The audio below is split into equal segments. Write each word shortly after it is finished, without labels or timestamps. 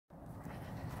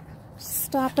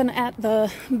Stopping at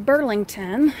the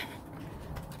Burlington.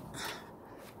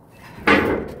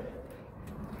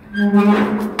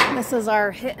 This is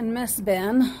our hit and miss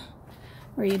bin,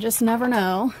 where you just never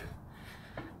know.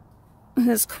 It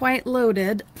is quite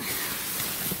loaded.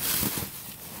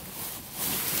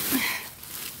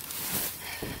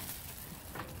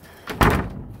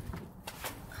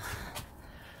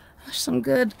 There's some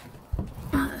good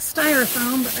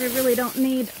styrofoam, but I really don't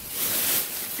need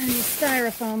any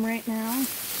styrofoam right now.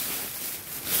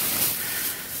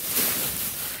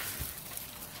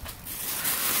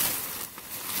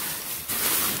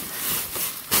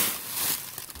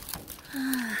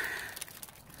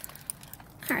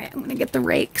 All right, I'm going to get the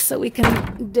rake so we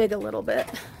can dig a little bit.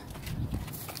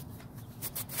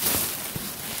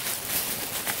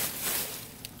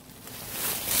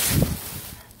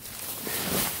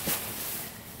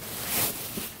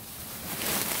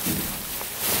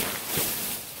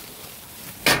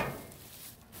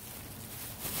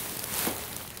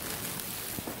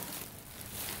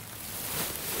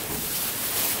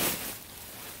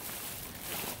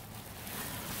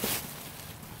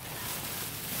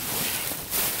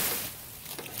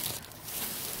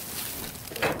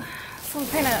 Some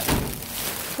kind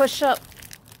of push-up,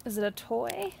 is it a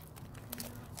toy?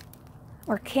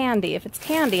 Or candy? If it's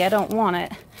candy, I don't want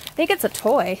it. I think it's a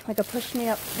toy, like a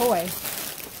push-me-up toy.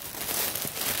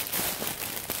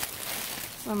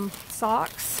 Some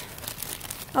socks.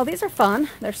 Oh, these are fun.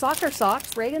 They're soccer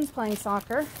socks. Reagan's playing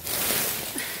soccer.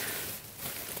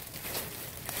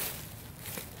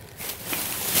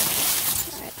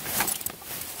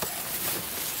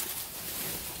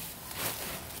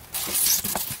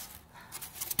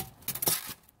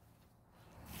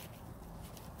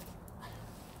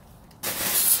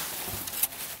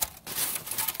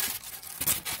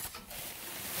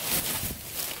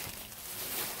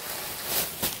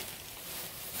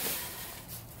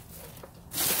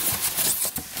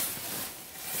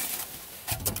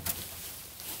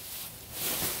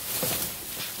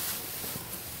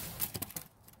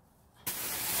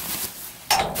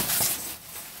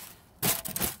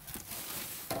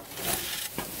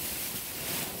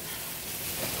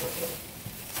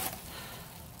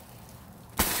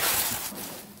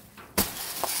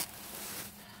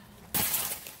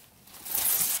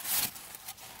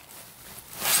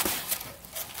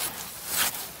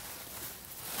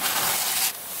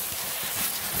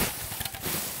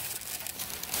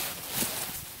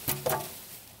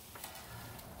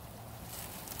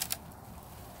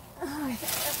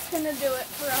 Gonna do it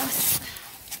for us.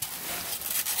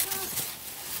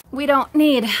 We don't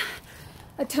need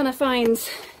a ton of finds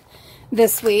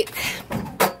this week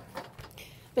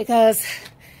because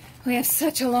we have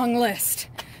such a long list.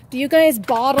 Do you guys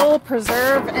bottle,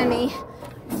 preserve any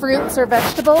fruits or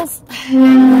vegetables? If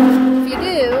you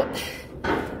do,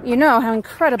 you know how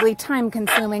incredibly time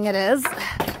consuming it is.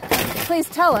 Please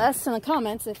tell us in the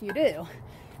comments if you do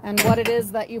and what it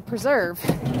is that you preserve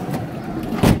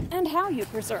and how you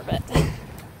preserve it.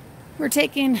 We're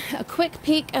taking a quick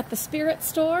peek at the spirit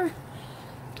store.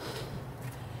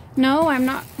 No, I'm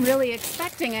not really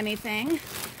expecting anything,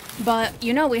 but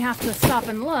you know we have to stop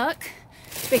and look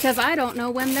because I don't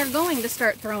know when they're going to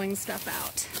start throwing stuff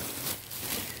out.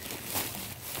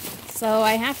 So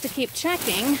I have to keep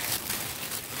checking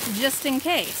just in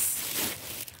case.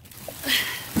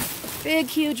 Big,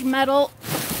 huge metal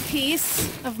piece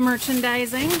of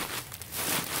merchandising.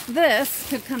 This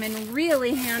could come in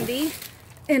really handy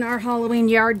in our Halloween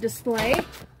yard display.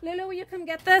 Lulu, will you come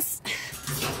get this?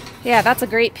 Yeah, that's a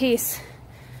great piece.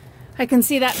 I can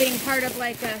see that being part of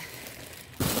like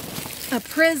a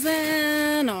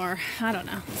prison or I don't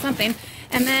know, something.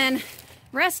 And then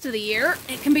rest of the year,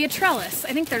 it can be a trellis.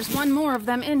 I think there's one more of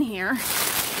them in here.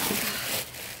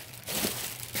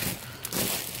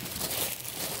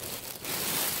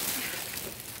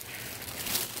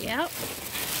 Yep.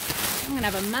 I'm gonna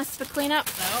have a mess to clean up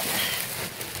though.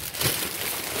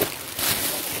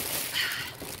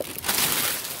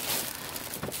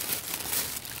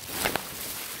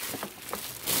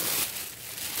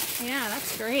 Yeah,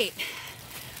 that's great.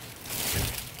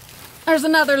 There's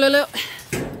another Lulu.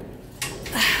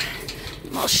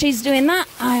 While she's doing that,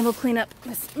 I will clean up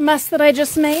this mess that I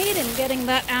just made and getting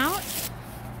that out.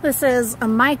 This is a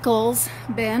Michael's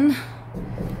bin.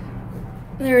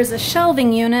 There is a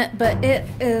shelving unit, but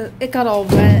it got all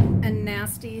wet and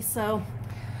nasty, so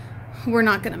we're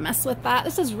not gonna mess with that.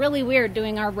 This is really weird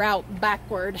doing our route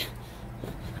backward.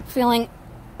 Feeling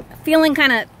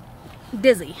kind of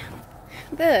dizzy.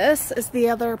 This is the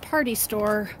other party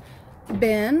store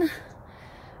bin,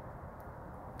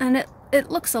 and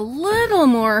it looks a little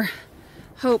more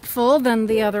hopeful than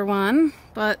the other one,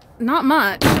 but not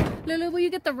much. Lulu, will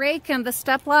you get the rake and the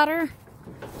step ladder?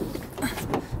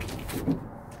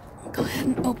 Go ahead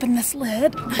and open this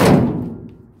lid.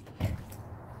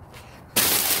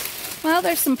 Well,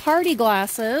 there's some party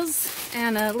glasses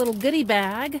and a little goodie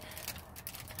bag.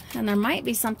 And there might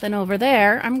be something over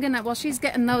there. While she's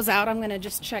getting those out, I'm gonna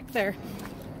just check their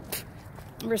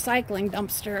recycling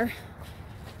dumpster.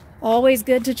 Always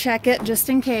good to check it just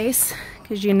in case,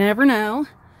 because you never know.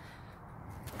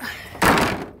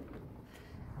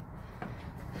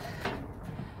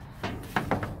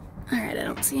 Alright, I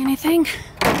don't see anything.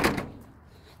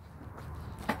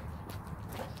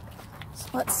 So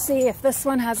let's see if this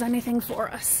one has anything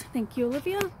for us. Thank you,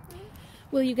 Olivia.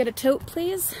 Will you get a tote,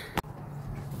 please?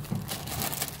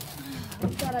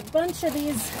 We've got a bunch of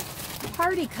these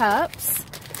party cups.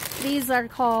 These are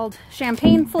called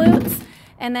champagne flutes.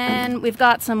 And then we've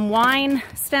got some wine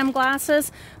stem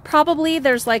glasses. Probably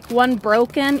there's like one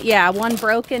broken. Yeah, one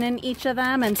broken in each of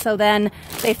them. And so then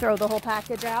they throw the whole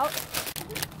package out.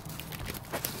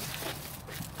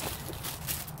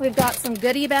 We've got some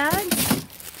goodie bags.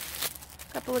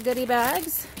 A couple of goodie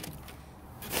bags.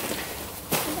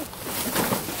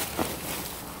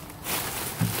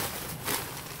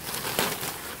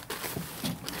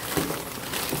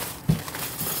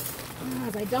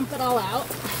 As I dump it all out,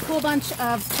 a whole bunch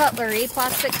of cutlery,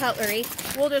 plastic cutlery.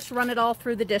 We'll just run it all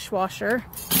through the dishwasher.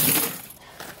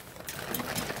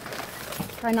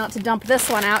 Try not to dump this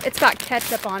one out. It's got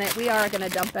ketchup on it. We are going to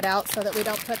dump it out so that we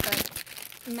don't put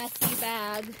the messy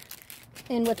bag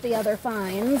in with the other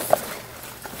fines.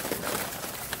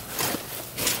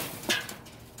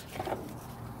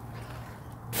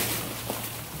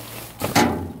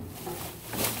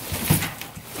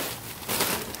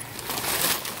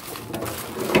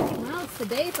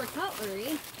 Today for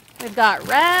cutlery, we've got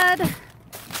red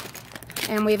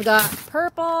and we've got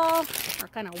purple, or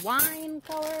kind of wine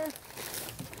color.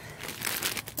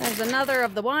 There's another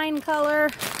of the wine color.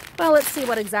 Well, let's see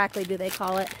what exactly do they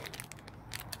call it.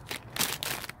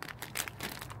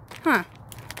 Huh.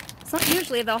 So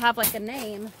usually they'll have like a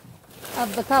name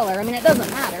of the color. I mean, it doesn't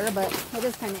matter, but it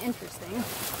is kind of interesting.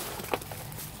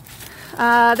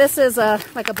 This is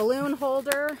like a balloon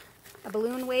holder. A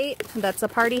balloon weight, that's a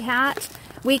party hat.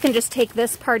 We can just take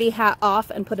this party hat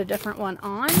off and put a different one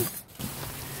on.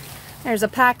 There's a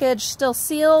package still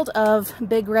sealed of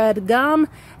big red gum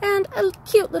and a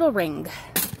cute little ring.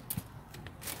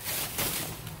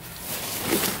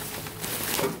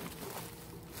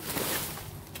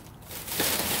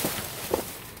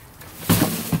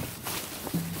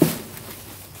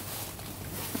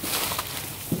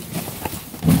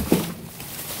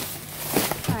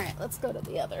 Let's go to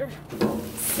the other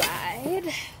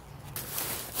side.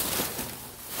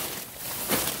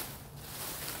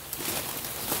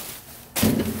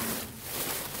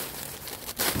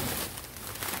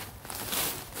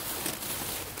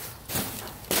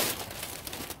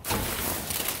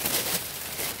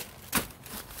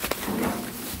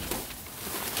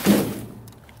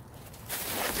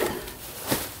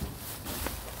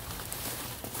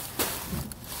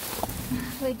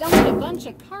 They dumped a bunch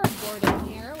of cardboard in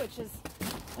here, which is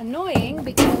annoying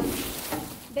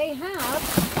because they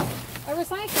have a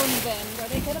recycling bin where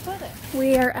they could have put it.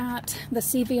 We are at the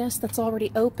CVS that's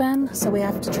already open, so we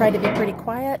have to try to be pretty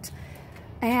quiet.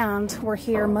 And we're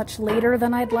here much later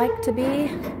than I'd like to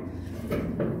be.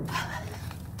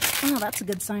 Oh, that's a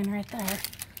good sign right there.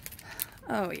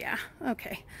 Oh yeah,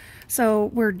 okay.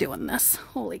 So we're doing this.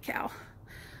 Holy cow.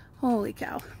 Holy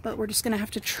cow. But we're just gonna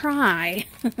have to try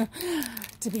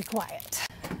to be quiet.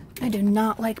 I do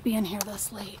not like being here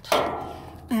this late.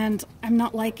 And I'm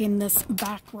not liking this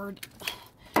backward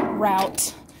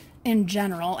route in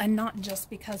general, and not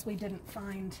just because we didn't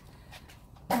find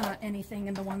anything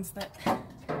in the ones that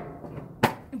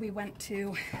we went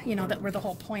to, you know, that were the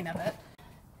whole point of it.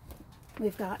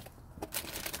 We've got,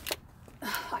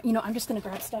 you know, I'm just gonna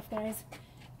grab stuff, guys,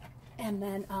 and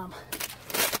then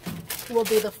we'll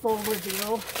do the full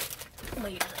reveal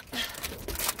later,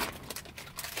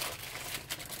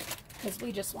 because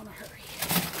we just want to hurry.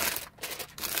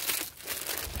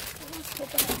 Let's put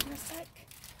that on for a sec.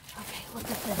 Okay, look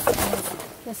at this, guys.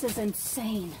 This is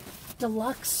insane.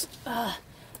 Deluxe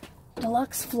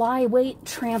flyweight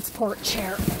transport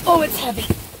chair. Oh, it's heavy.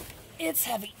 It's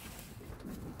heavy.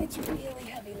 It's really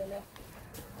heavy, Lulu.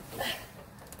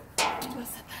 Go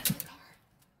set that in the car.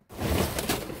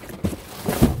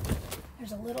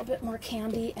 There's a little bit more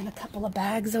candy and a couple of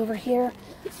bags over here.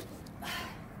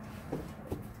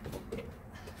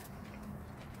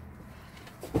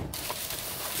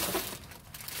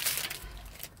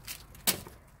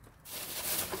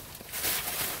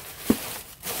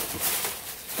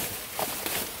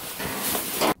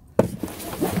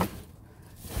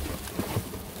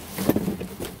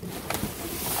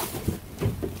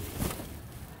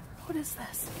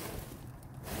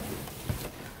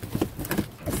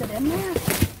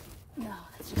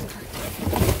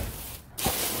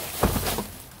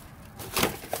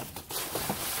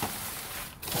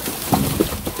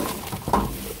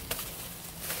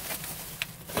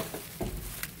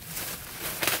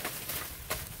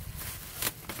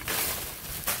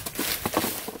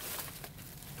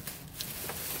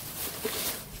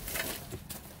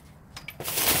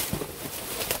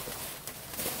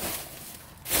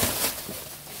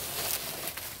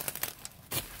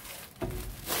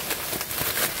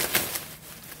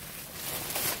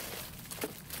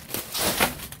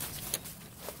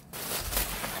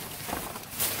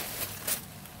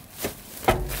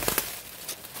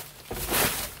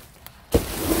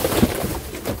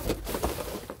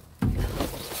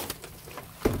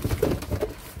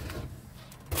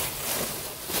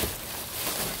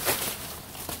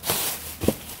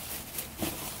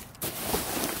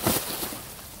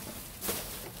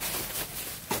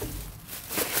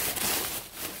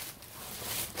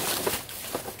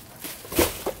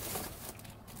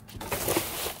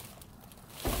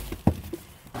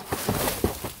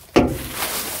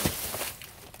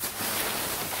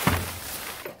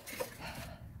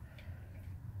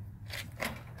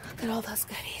 those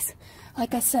goodies.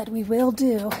 Like I said, we will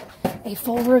do a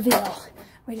full reveal.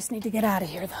 We just need to get out of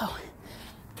here, though.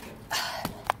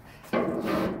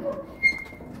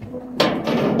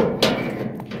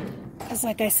 Because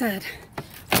like I said,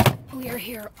 we are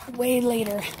here way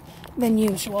later than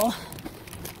usual.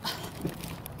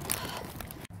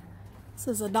 This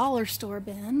is a dollar store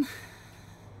bin.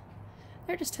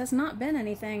 There just has not been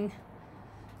anything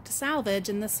to salvage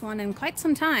in this one in quite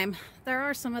some time. There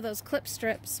are some of those clip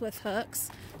strips with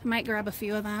hooks. I might grab a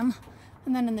few of them.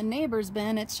 And then in the neighbor's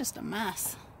bin, it's just a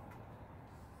mess.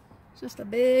 It's just a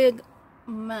big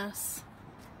mess.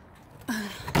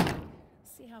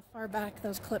 See how far back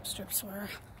those clip strips were.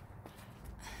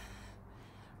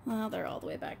 Well, they're all the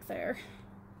way back there.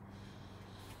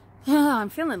 Oh, I'm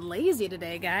feeling lazy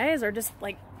today, guys, or just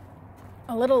like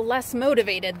a little less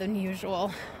motivated than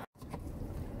usual.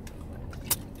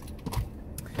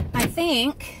 I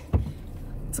think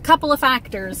it's a couple of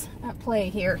factors at play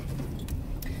here.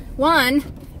 One,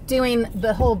 doing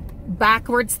the whole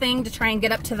backwards thing to try and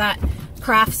get up to that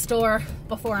craft store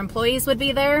before employees would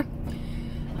be there.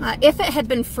 If it had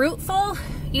been fruitful,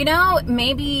 you know,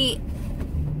 maybe,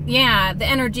 yeah, the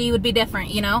energy would be different,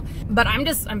 you know, but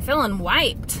I'm feeling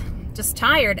wiped, just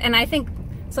tired. And I think,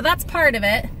 so that's part of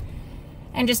it.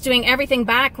 And just doing everything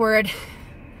backward.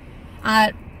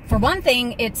 For one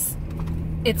thing, it's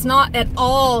not at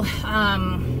all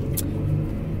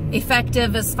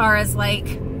effective as far as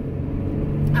like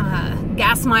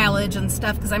gas mileage and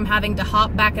stuff, because I'm having to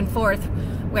hop back and forth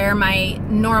where my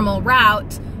normal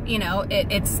route, you know,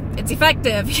 it's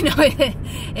effective, you know,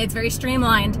 it's very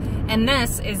streamlined, and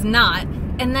this is not.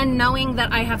 And then knowing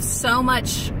that I have so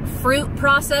much fruit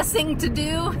processing to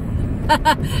do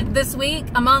this week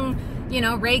among, you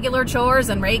know, regular chores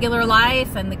and regular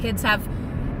life, and the kids have,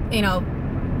 you know,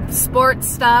 sports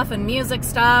stuff and music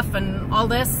stuff and all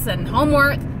this and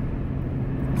homework.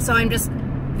 So I'm just,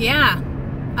 yeah,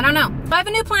 I don't know. I have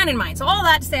a new plan in mind. So all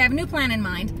that to say, I have a new plan in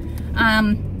mind.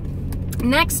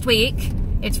 Next week,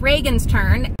 it's Reagan's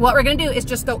turn. What we're gonna do is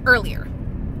just go earlier,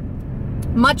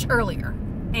 much earlier,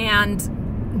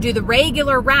 and do the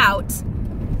regular route.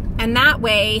 And that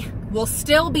way we'll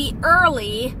still be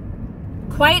early,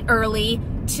 quite early,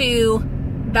 to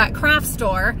that craft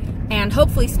store, and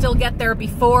hopefully still get there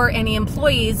before any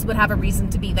employees would have a reason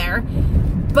to be there.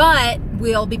 But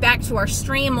we'll be back to our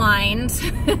streamlined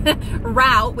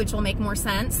route, which will make more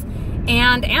sense,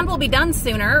 and we'll be done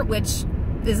sooner, which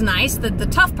is nice. The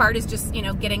tough part is just, you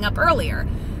know, getting up earlier.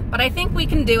 But I think we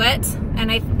can do it,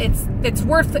 and it's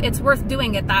worth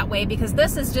doing it that way, because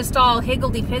this is just all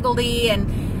higgledy-piggledy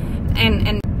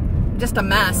and just a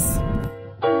mess.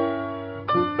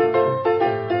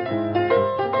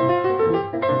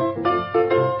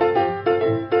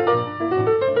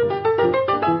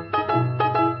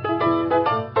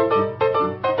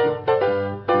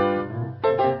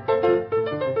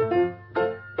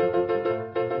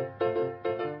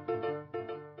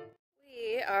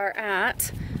 We are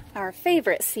at our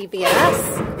favorite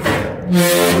CVS.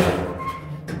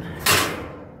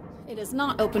 It is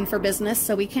not open for business,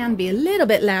 so we can be a little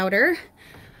bit louder.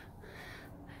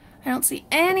 I don't see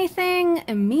anything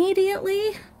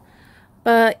immediately,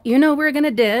 but you know we're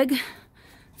gonna dig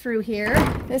through here.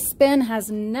 This bin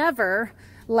has never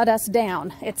let us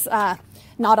down. It's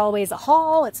not always a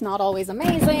haul, it's not always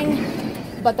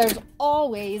amazing, but there's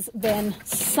always been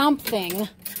something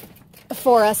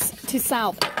for us to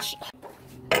salvage.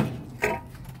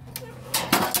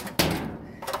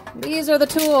 These are the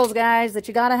tools, guys, that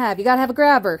you gotta have. You gotta have a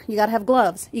grabber, you gotta have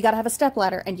gloves, you gotta have a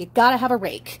stepladder, and you gotta have a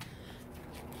rake.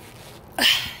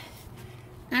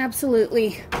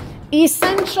 Absolutely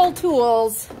essential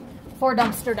tools for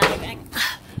dumpster diving.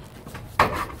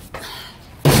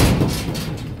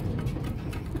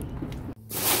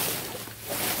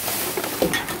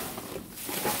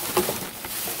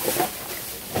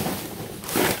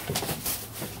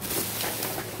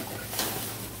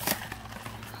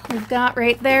 We've got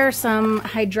right there some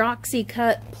hydroxy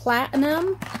cut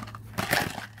platinum.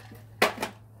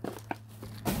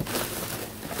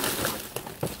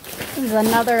 This is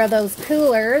another of those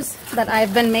coolers that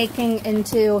I've been making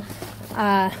into,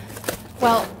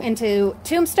 well, into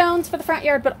tombstones for the front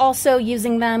yard, but also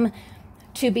using them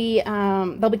to be,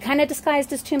 they'll be kind of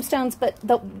disguised as tombstones, but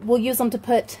we'll use them to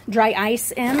put dry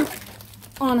ice in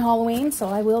on Halloween, so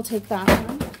I will take that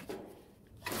one.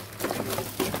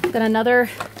 Got another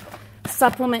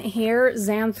supplement here,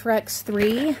 Xanthrex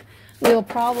 3. We will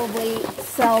probably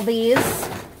sell these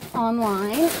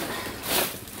online.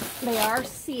 They are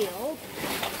sealed.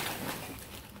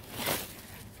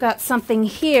 Got something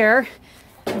here,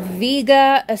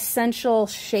 Vega Essential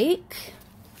Shake.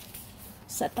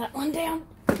 Set that one down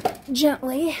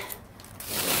gently.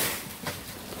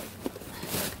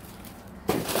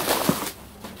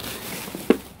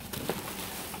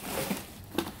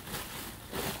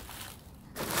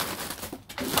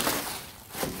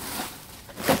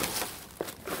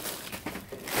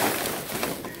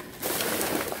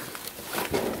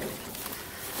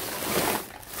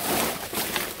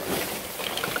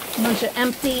 A bunch of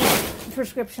empty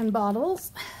prescription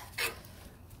bottles.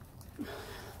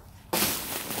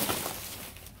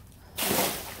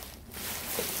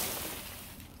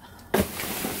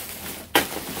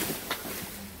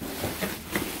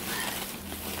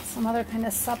 Some other kind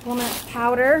of supplement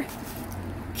powder.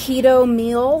 Keto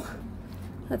meal.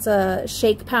 That's a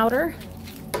shake powder.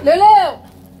 Lulu!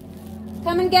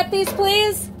 Come and get these,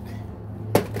 please.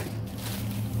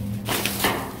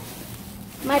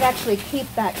 Might actually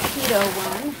keep that keto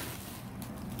one.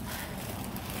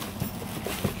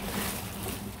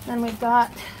 Then we've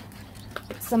got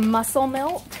some muscle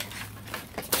milk.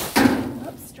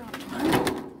 Oops, dropped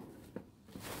one.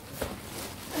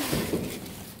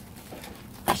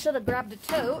 I should have grabbed a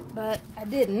tote, but I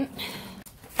didn't.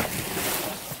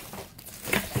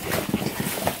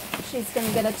 She's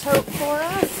gonna get a tote for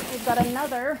us. We've got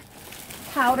another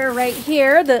powder right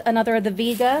here, another of the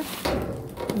Vega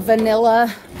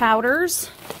vanilla powders.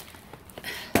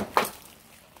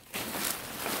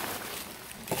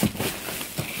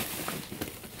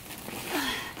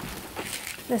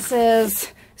 This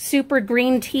is super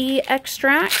green tea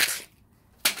extract.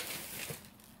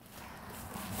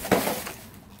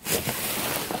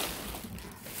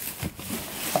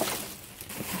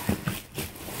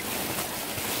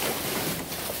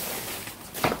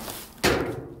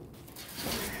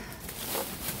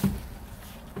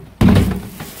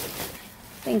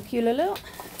 Thank you, Lulu.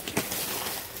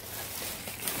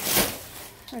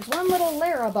 There's one little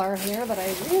Larabar here that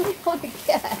I really want to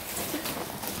get.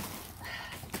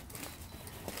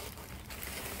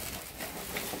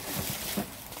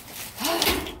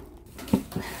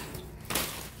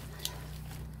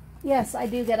 Yes, I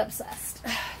do get obsessed.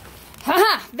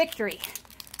 Haha! Victory!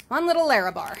 One little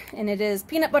Larabar, and it is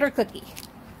peanut butter cookie.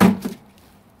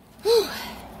 Whew.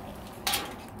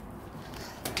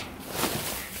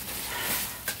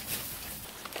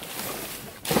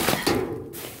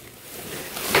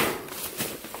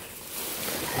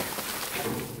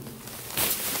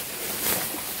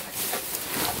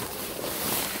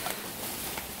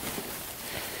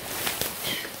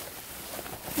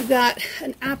 We've got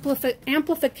an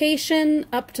amplification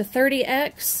up to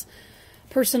 30x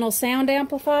personal sound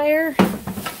amplifier.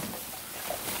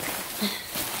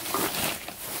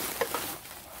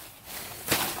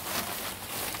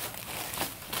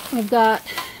 We've got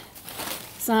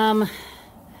some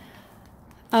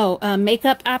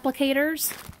makeup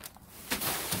applicators.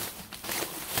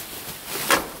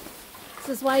 This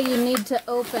is why you need to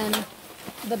open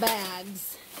the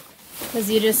bags,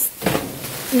 because you just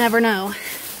never know.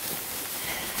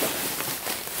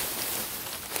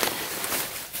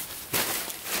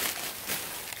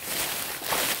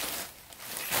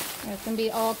 There can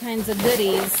be all kinds of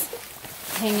goodies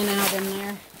hanging out in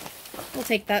there. We'll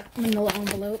take that manila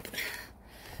envelope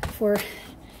for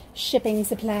shipping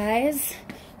supplies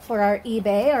for our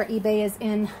eBay. Our eBay is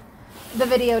in the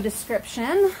video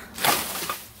description.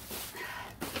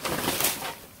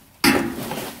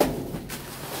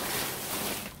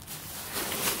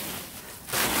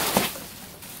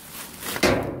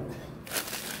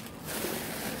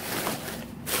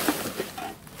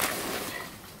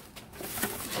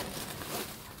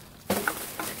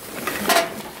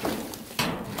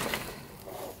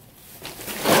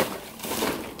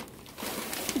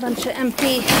 Bunch of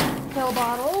empty pill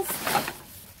bottles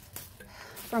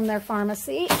from their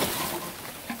pharmacy.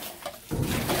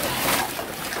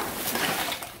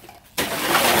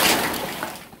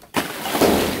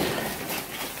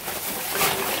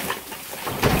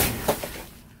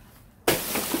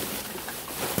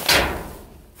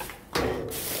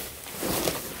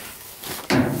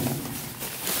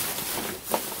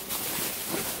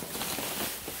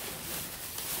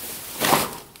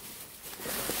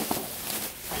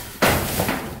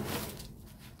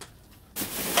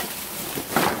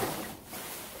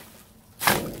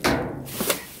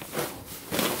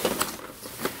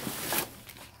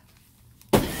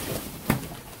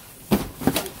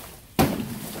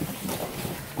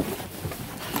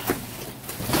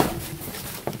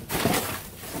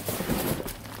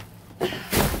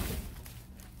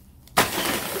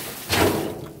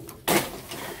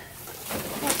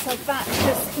 Like that's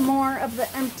just more of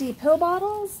the empty pill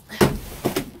bottles.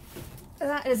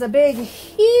 That is a big,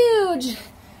 huge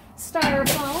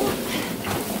styrofoam.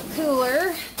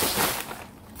 cooler.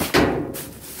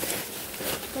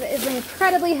 But it is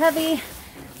incredibly heavy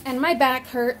and my back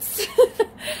hurts.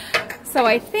 So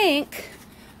I think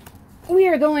we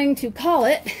are going to call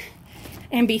it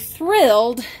and be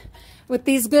thrilled with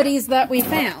these goodies that we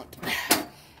found.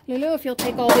 Lulu, if you'll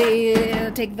take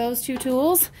take those two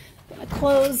tools. I'm gonna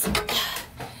close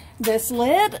this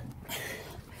lid.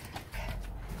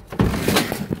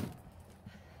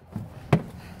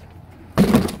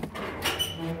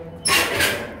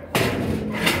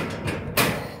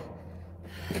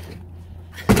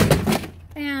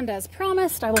 And as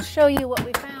promised, I will show you what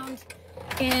we found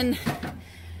in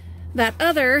that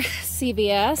other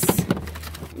CVS.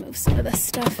 Move some of this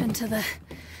stuff into the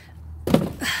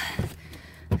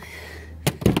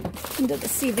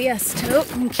CVS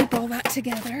tote and keep all that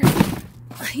together.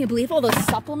 You believe all those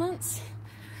supplements?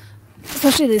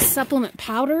 Especially these supplement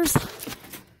powders.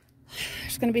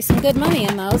 There's going to be some good money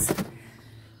in those.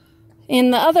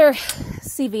 In the other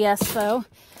CVS though,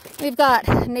 we've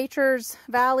got Nature's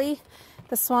Valley.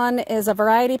 This one is a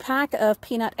variety pack of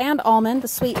peanut and almond, the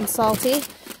sweet and salty.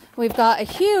 We've got a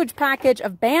huge package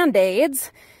of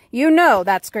Band-Aids. You know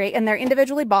that's great, and they're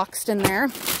individually boxed in there.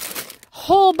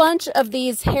 Whole bunch of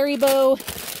these Haribo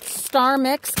Star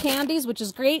Mix candies, which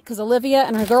is great because Olivia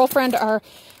and her girlfriend are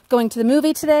going to the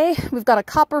movie today. We've got a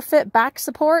Copper Fit back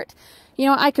support. You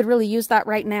know, I could really use that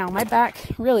right now. My back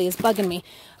really is bugging me.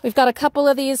 We've got a couple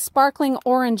of these Sparkling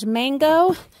Orange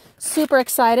Mango. Super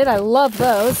excited. I love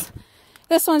those.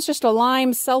 This one's just a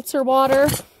lime seltzer water.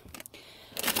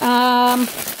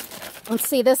 Let's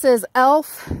see, this is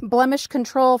e.l.f. Blemish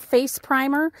Control Face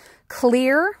Primer,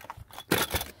 clear.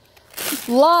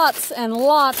 Lots and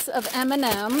lots of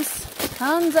M&Ms,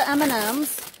 tons of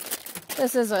M&Ms.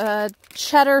 This is a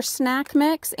cheddar snack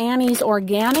mix, Annie's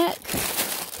Organic.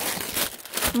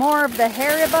 More of the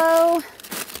Haribo,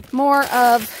 more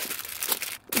of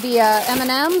the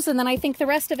M&Ms, and then I think the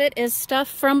rest of it is stuff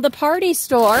from the party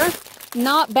store.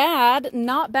 Not bad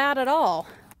at all.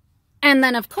 And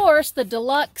then, of course, the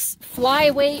deluxe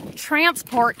flyweight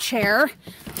transport chair.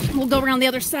 We'll go around the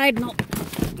other side and I'll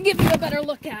give you a better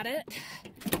look at it.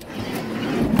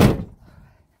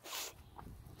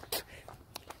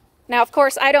 Now, of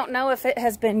course, I don't know if it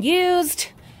has been used,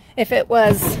 if it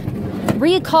was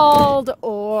recalled,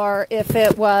 or if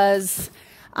it was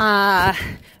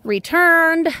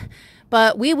returned,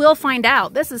 but we will find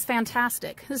out. This is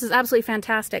fantastic. This is absolutely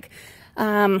fantastic.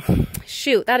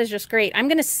 Shoot, that is just great. I'm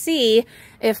gonna see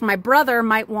if my brother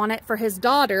might want it for his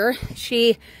daughter.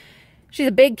 She's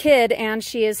a big kid and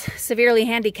she is severely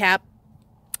handicapped.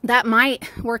 That might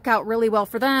work out really well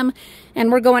for them,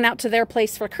 and we're going out to their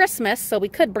place for Christmas, so we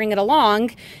could bring it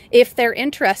along if they're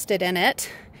interested in it.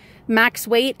 Max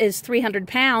weight is 300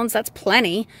 pounds. That's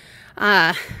plenty.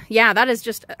 Yeah, that is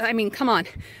just, I mean, come on.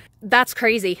 That's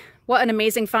crazy. What an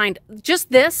amazing find.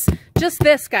 Just this,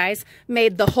 guys,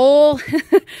 made the whole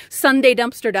Sunday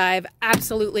dumpster dive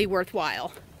absolutely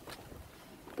worthwhile.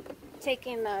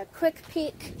 Taking a quick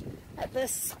peek at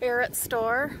this Spirit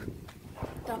Store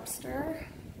dumpster.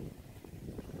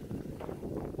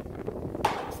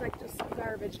 Looks like just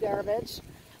garbage.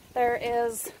 There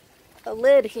is a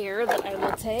lid here that I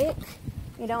will take.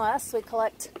 You know us, we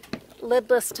collect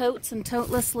lidless totes and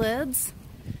toteless lids.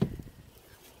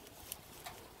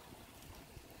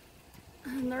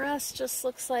 And the rest just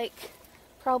looks like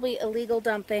probably illegal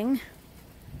dumping.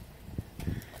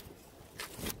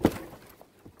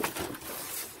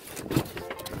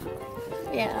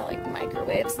 Yeah, like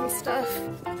microwaves and stuff.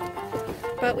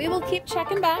 But we will keep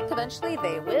checking back. Eventually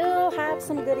they will have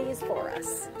some goodies for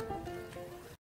us.